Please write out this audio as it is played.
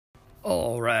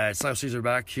All right, Slam Caesar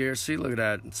back here. See, look at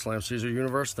that, Slam Caesar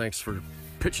Universe. Thanks for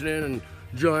pitching in and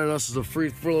joining us as a free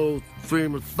flow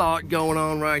stream of thought going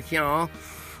on right here.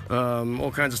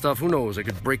 All kinds of stuff. Who knows? I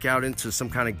could break out into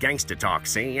some kind of gangster talk.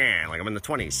 See, yeah, like I'm in the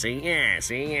 20s. See,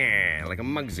 yeah, like a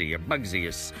Muggsy or Bugsy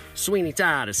or Sweeney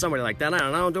Todd or somebody like that. I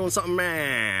don't know, doing something,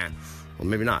 man. Well,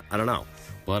 maybe not. I don't know.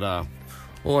 But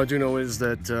all I do know is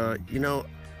that,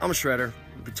 I'm a shredder,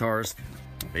 guitarist,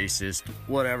 bassist,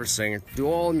 whatever, singer, do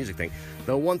all the music thing.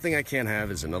 The one thing I can't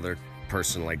have is another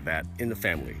person like that in the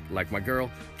family. Like my girl,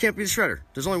 can't be the shredder.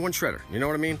 There's only one shredder. You know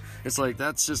what I mean? It's like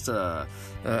that's just a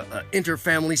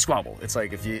inter-family squabble. It's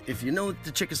like if you know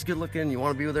the chick is good looking, you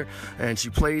want to be with her, and she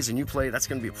plays and you play, that's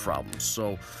going to be a problem.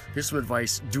 So here's some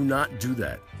advice: do not do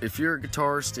that. If you're a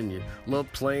guitarist and you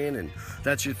love playing and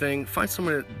that's your thing, find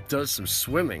someone that does some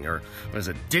swimming or is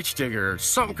a ditch digger or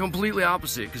something completely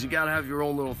opposite, because you got to have your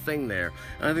own little thing there.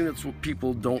 And I think that's what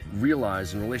people don't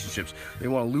realize in relationships. They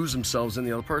want to lose themselves in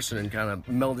the other person and kind of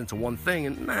meld into one thing,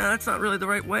 and that's not really the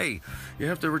right way. You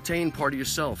have to retain part of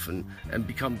yourself and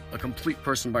become a complete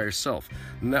person by yourself.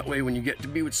 And that way, when you get to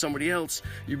be with somebody else,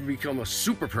 you become a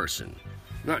super person.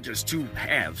 Not just two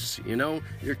halves, you know?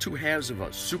 You're two halves of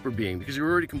a super being because you're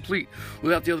already complete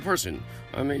without the other person.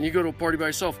 I mean, you go to a party by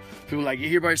yourself, people are like, you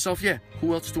here by yourself? Yeah.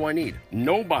 Who else do I need?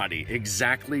 Nobody.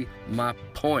 Exactly my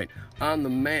point. I'm the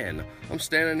man. I'm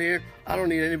standing here. I don't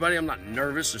need anybody. I'm not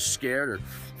nervous or scared or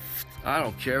I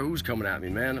don't care who's coming at me,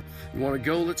 man. You want to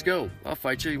go? Let's go. I'll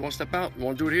fight you. You want to step out? You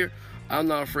want to do it here? I'm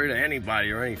not afraid of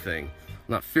anybody or anything.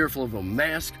 I'm not fearful of a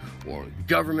mask or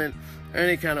government,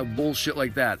 any kind of bullshit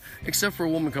like that. Except for a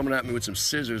woman coming at me with some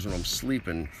scissors when I'm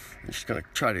sleeping. And she's gonna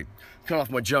try to cut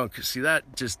off my junk. See,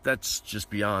 that's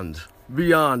just beyond,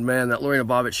 man. That Lorena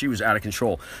Bobbitt, she was out of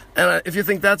control. And if you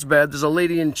think that's bad, there's a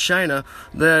lady in China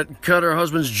that cut her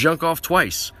husband's junk off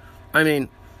twice. I mean,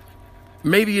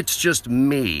 maybe it's just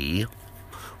me,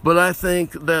 but I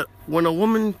think that when a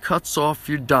woman cuts off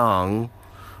your dong,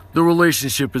 the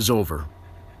relationship is over.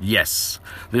 Yes,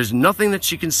 there's nothing that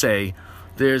she can say.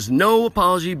 There's no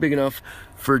apology big enough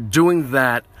for doing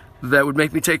that would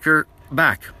make me take her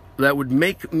back. That would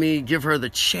make me give her the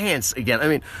chance again. I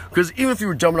mean, because even if you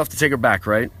were dumb enough to take her back,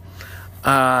 right?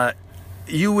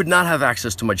 You would not have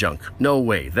access to my junk. No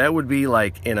way. That would be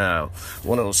like in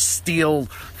one of those steel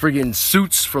friggin'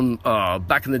 suits from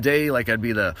back in the day. Like I'd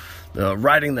be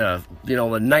riding the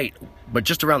knight, but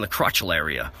just around the crotchal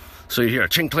area. So you hear a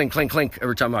ching, clink, clink, clink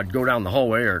every time I'd go down the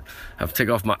hallway or have to take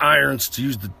off my irons to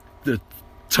use the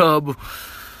tub.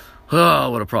 Oh,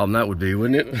 what a problem that would be,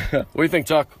 wouldn't it? What do you think,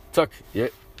 Tuck? Tuck, yeah,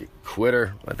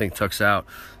 quitter. I think Tuck's out.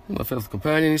 My fifth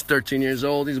companion, he's 13 years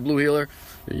old. He's a blue heeler.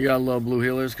 You gotta love blue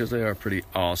heelers because they are pretty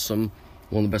awesome.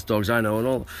 One of the best dogs I know.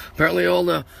 And apparently all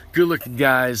the good-looking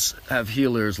guys have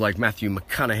healers like Matthew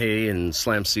McConaughey and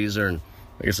Slam Caesar, and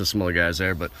I guess there's some other guys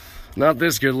there, but not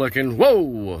this good-looking.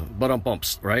 Whoa!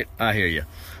 Bumps, right? I hear you.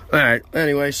 All right.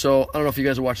 Anyway, so I don't know if you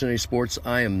guys are watching any sports.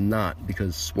 I am not,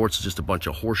 because sports is just a bunch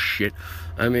of horse shit.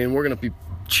 I mean, we're gonna be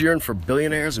cheering for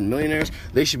billionaires and millionaires.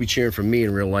 They should be cheering for me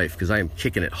in real life because I am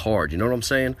kicking it hard. You know what I'm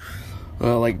saying?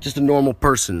 Like just a normal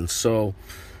person. So,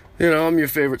 I'm your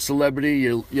favorite celebrity,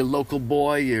 your local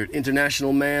boy, your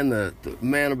international man, the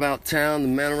man about town, the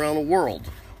man around the world,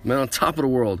 man on top of the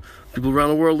world. People around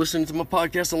the world listening to my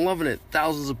podcast and loving it.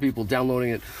 Thousands of people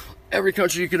downloading it. Every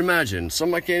country you could imagine.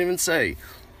 Some I can't even say.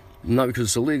 Not because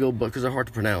it's illegal, but because they're hard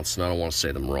to pronounce and I don't want to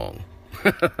say them wrong.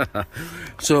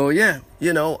 So yeah,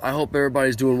 I hope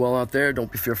everybody's doing well out there.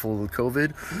 Don't be fearful of the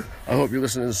COVID. I hope you're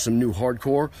listening to some new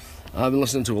hardcore. I've been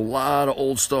listening to a lot of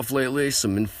old stuff lately,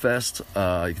 some Infest.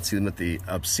 You can see them at the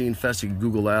Obscene Fest. You can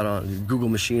Google that on Google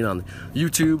machine on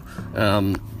YouTube.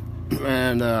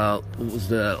 And what was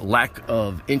the Lack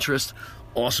of Interest?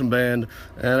 Awesome band.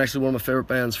 And actually one of my favorite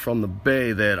bands from the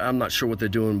Bay that I'm not sure what they're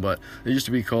doing, but it used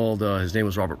to be called, his name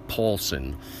was Robert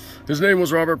Paulson.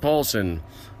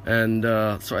 And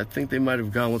so I think they might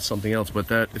have gone with something else,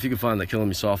 but if you can find that Killing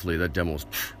Me Softly, that demo was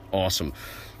awesome.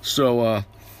 So,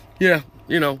 yeah,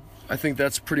 I think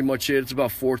that's pretty much it. It's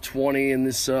about 4:20 in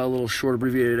this little short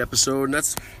abbreviated episode, and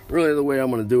that's really the way I'm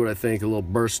going to do it, I think, a little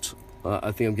burst.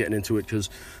 I think I'm getting into it because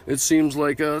it seems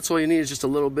like that's all you need is just a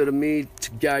little bit of me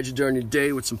to guide you during your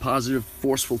day with some positive,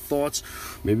 forceful thoughts.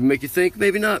 Maybe make you think,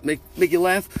 maybe not. Make you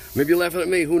laugh. Maybe you're laughing at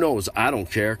me. Who knows? I don't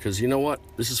care because you know what?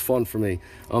 This is fun for me.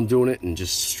 I'm doing it and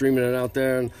just streaming it out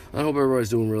there, and I hope everybody's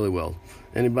doing really well.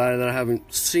 Anybody that I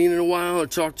haven't seen in a while or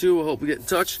talked to, I hope we get in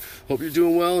touch. Hope you're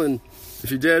doing well, and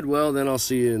if you're dead, well, then I'll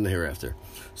see you in the hereafter.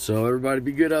 So everybody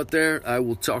be good out there. I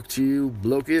will talk to you.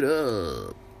 Bloke it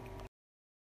up.